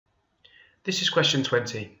This is question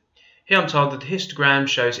 20. Here I'm told that the histogram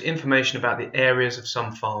shows information about the areas of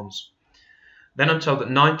some farms. Then I'm told that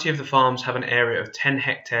 90 of the farms have an area of 10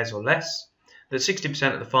 hectares or less, that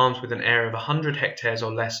 60% of the farms with an area of 100 hectares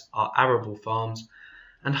or less are arable farms,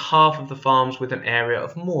 and half of the farms with an area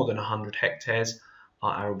of more than 100 hectares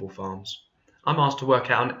are arable farms. I'm asked to work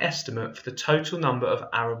out an estimate for the total number of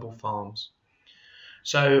arable farms.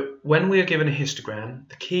 So when we are given a histogram,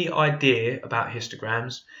 the key idea about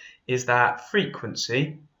histograms is that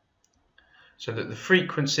frequency, so that the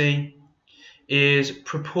frequency is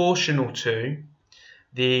proportional to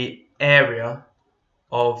the area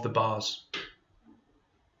of the bars.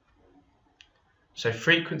 So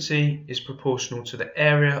frequency is proportional to the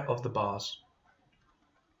area of the bars.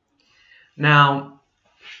 Now,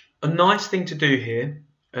 a nice thing to do here,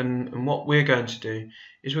 and what we're going to do,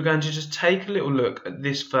 is we're going to just take a little look at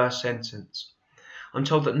this first sentence. I'm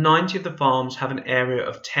told that 90 of the farms have an area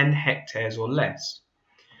of 10 hectares or less.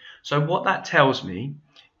 So what that tells me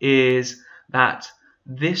is that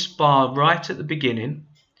this bar right at the beginning,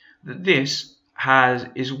 that this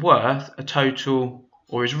is worth a total,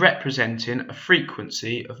 or is representing a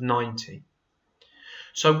frequency of 90.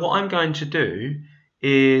 So what I'm going to do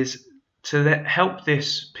is to help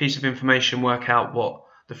this piece of information work out what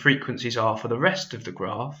the frequencies are for the rest of the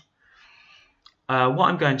graph, what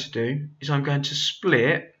I'm going to do is I'm going to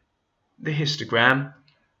split the histogram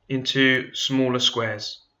into smaller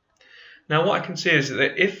squares. Now what I can see is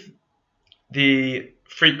that if the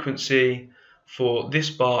frequency for this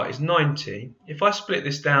bar is 90, if I split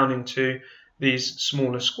this down into these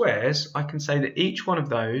smaller squares, I can say that each one of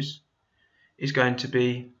those is going to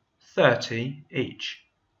be 30 each.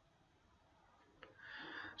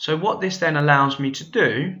 So what this then allows me to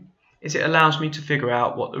do is it allows me to figure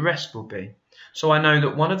out what the rest will be. So I know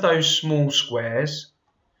that one of those small squares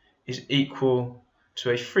is equal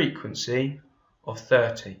to a frequency of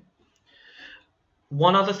 30.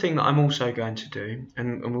 One other thing that I'm also going to do,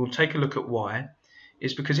 and we'll take a look at why,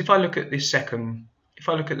 is because if I look at the second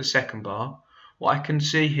bar, what I can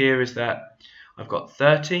see here is that I've got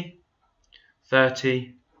 30,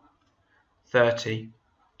 30, 30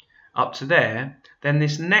 up to there. Then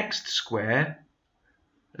this next square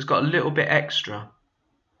has got a little bit extra.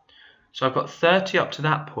 So I've got 30 up to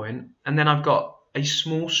that point, and then I've got a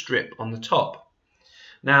small strip on the top.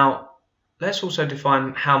 Now, let's also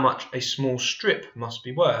define how much a small strip must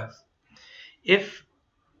be worth. If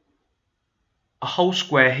a whole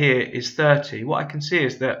square here is 30, what I can see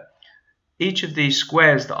is that each of these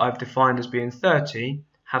squares that I've defined as being 30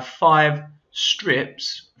 have 5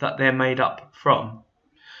 strips that they're made up from.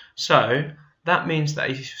 So that means that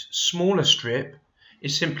a smaller strip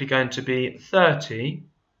is simply going to be 30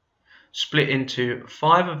 split into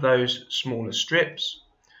 5 of those smaller strips.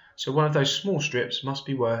 So one of those small strips must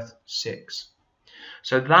be worth 6.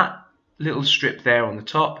 So that little strip there on the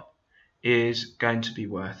top is going to be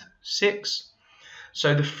worth 6.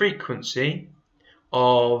 So the frequency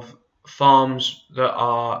of farms that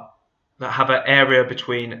have an area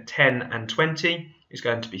between 10 and 20 is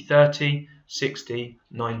going to be 30, 60,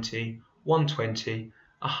 90, 120,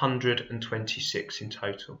 126 in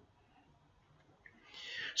total.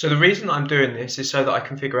 So the reason I'm doing this is so that I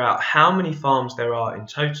can figure out how many farms there are in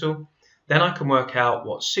total. Then I can work out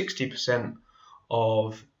what 60%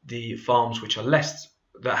 of the farms which are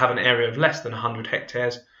that have an area of less than 100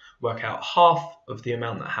 hectares, work out half of the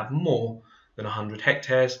amount that have more than 100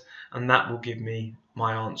 hectares, and that will give me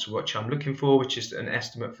my answer, which I'm looking for, which is an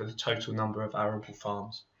estimate for the total number of arable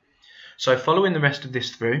farms. So following the rest of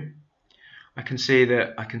this through, I can see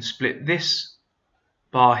that I can split this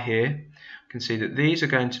bar here. I can see that these are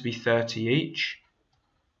going to be 30 each.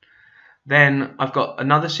 Then I've got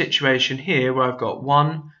another situation here where I've got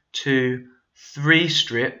 1, 2, 3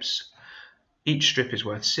 strips. Each strip is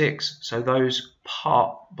worth 6, so those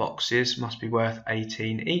part boxes must be worth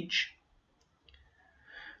 18 each.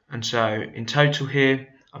 And so in total here,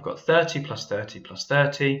 I've got 30 plus 30 plus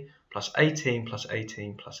 30 plus 18 plus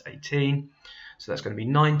 18 plus 18. So that's going to be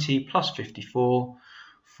 90 plus 54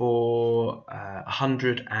 for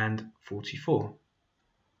 144.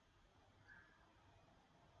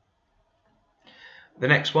 The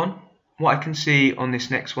next one, what I can see on this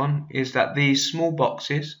next one is that these small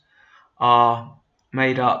boxes are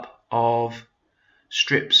made up of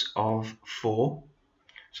strips of 4.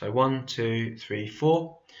 So 1, 2, 3,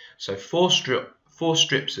 4. So 4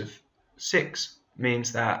 strips of 6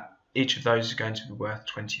 means that each of those is going to be worth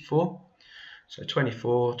 24. So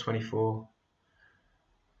 24, 24,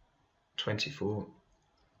 24,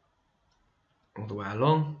 all the way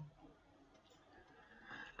along.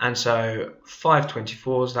 And so 5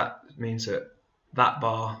 24s, that means that that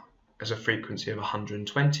bar as a frequency of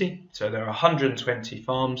 120. So there are 120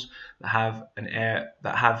 farms that have an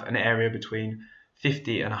area between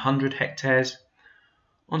 50 and 100 hectares.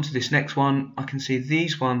 On to this next one, I can see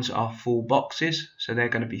these ones are full boxes, so they're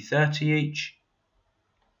going to be 30 each.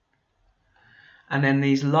 And then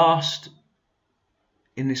these in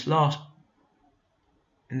this last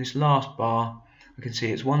bar, I can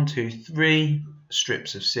see it's 1, 2, 3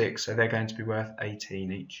 strips of 6, so they're going to be worth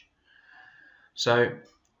 18 each. So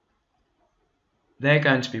they're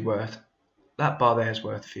going to be worth, that bar there is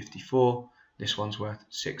worth 54, this one's worth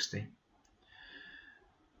 60.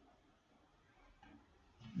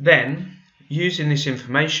 Then, using this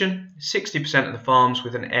information, 60% of the farms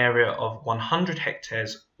with an area of 100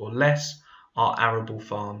 hectares or less are arable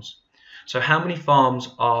farms. So how many farms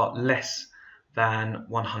are less than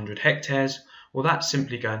 100 hectares? Well, that's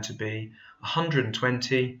simply going to be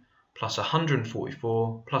 120 plus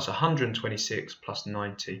 144 plus 126 plus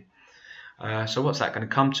 90. So what's that going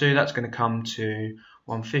to come to? That's going to come to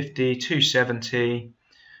 150, 270,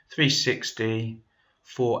 360,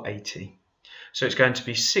 480. So it's going to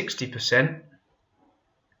be 60%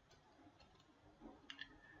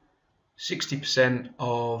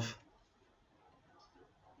 of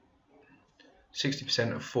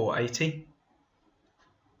 480.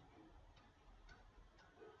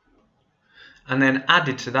 And then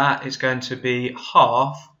added to that, it's going to be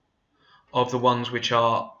half of the ones which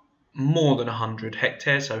are more than 100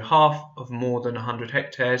 hectares. So half of more than 100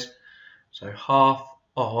 hectares. So half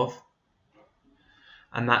of,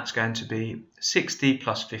 and that's going to be 60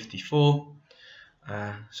 plus 54.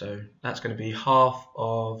 So that's going to be half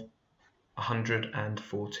of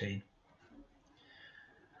 114.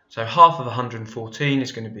 So half of 114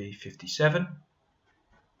 is going to be 57.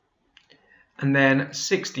 And then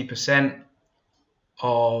 60%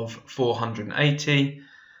 of 480,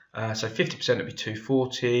 so 50% would be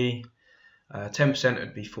 240, 10%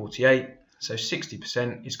 would be 48, so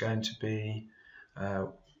 60% is going to be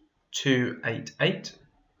 288.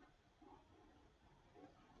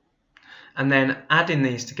 And then adding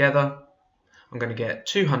these together, I'm going to get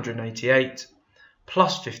 288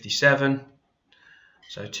 plus 57,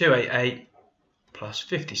 so 288 plus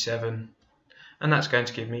 57, and that's going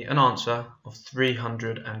to give me an answer of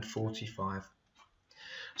 345.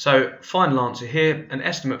 So final answer here, an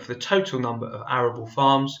estimate for the total number of arable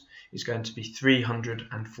farms is going to be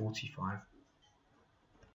 345.